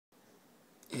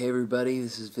Hey everybody,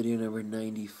 this is video number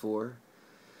 94.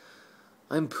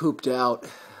 I'm pooped out.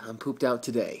 I'm pooped out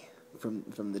today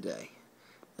from the day,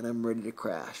 and I'm ready to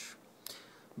crash.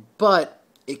 But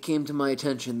it came to my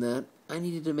attention that I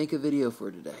needed to make a video for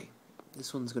today.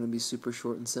 This one's going to be super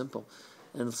short and simple,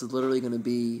 and it's literally going to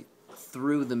be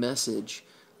through the message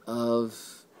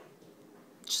of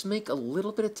just make a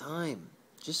little bit of time.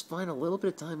 Just find a little bit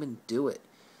of time and do it.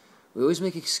 We always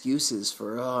make excuses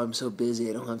for, oh, I'm so busy,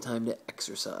 I don't have time to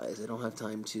exercise, I don't have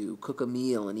time to cook a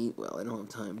meal and eat well, I don't have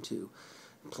time to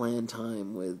plan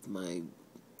time with my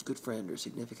good friend or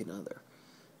significant other.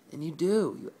 And you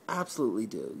do, you absolutely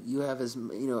do. You have this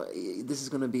is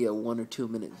going to be a 1 or 2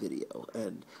 minute video,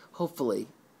 and hopefully,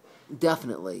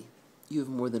 definitely, you have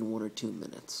more than 1 or 2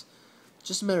 minutes. It's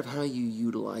just a matter of how you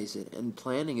utilize it, and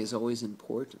planning is always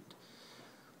important.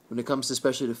 When it comes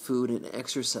especially to food and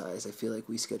exercise, I feel like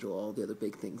we schedule all the other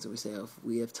big things and we say, oh, if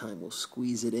we have time, we'll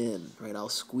squeeze it in, right? I'll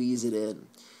squeeze it in.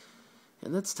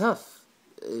 And that's tough.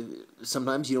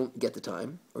 Sometimes you don't get the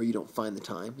time, or you don't find the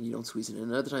time, and you don't squeeze it in.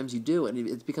 And other times you do, and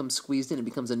it becomes squeezed in. It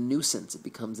becomes a nuisance. It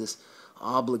becomes this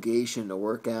obligation to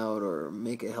work out or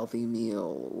make a healthy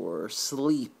meal or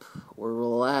sleep or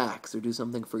relax or do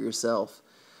something for yourself,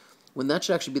 when that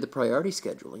should actually be the priority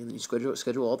scheduling, and then you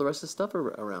schedule all the rest of the stuff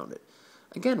around it.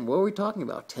 Again, what are we talking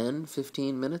about? 10,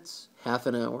 15 minutes, half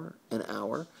an hour, an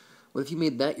hour? What if you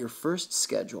made that your first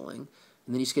scheduling, and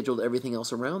then you scheduled everything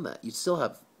else around that? You'd still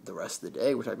have the rest of the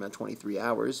day. We're talking about 23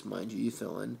 hours. Mind you, you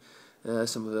fill in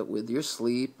some of it with your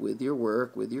sleep, with your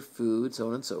work, with your food, so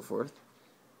on and so forth.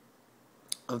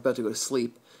 I'm about to go to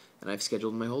sleep, and I've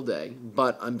scheduled my whole day,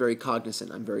 but I'm very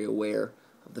cognizant. I'm very aware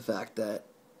of the fact that,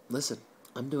 listen,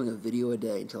 I'm doing a video a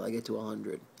day until I get to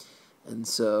 100. And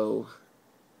so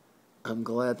I'm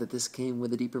glad that this came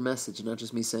with a deeper message, not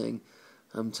just me saying,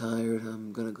 I'm tired,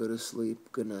 I'm going to go to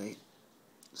sleep, good night.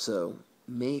 So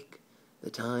make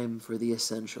the time for the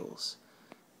essentials.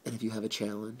 And if you have a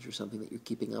challenge or something that you're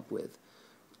keeping up with,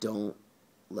 don't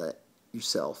let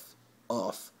yourself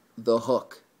off the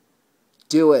hook.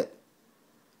 Do it.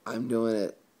 I'm doing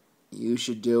it. You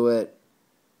should do it.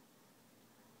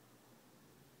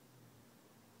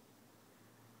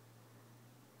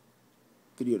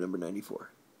 Video number 94.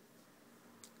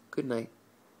 Good night.